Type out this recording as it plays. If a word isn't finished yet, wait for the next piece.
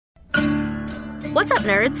What's up,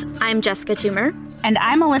 nerds? I'm Jessica Toomer. And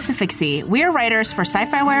I'm Melissa Fixie. We are writers for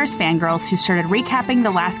Sci-Fi Wire's Fangirls who started recapping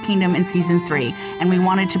The Last Kingdom in Season 3, and we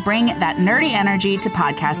wanted to bring that nerdy energy to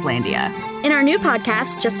Podcastlandia. In our new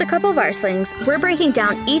podcast, Just a Couple of Arslings, we're breaking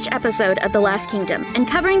down each episode of The Last Kingdom and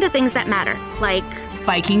covering the things that matter, like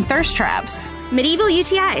Viking thirst traps, medieval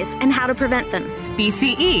UTIs and how to prevent them,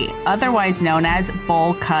 BCE, otherwise known as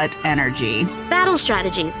bowl cut energy, battle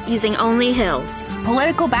strategies using only hills,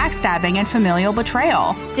 political backstabbing and familial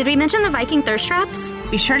betrayal. Did we mention the Viking thirst traps?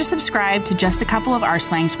 Be sure to subscribe to Just a Couple of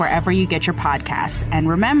Arslings wherever you get your podcasts. And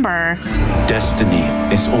remember, destiny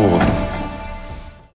is all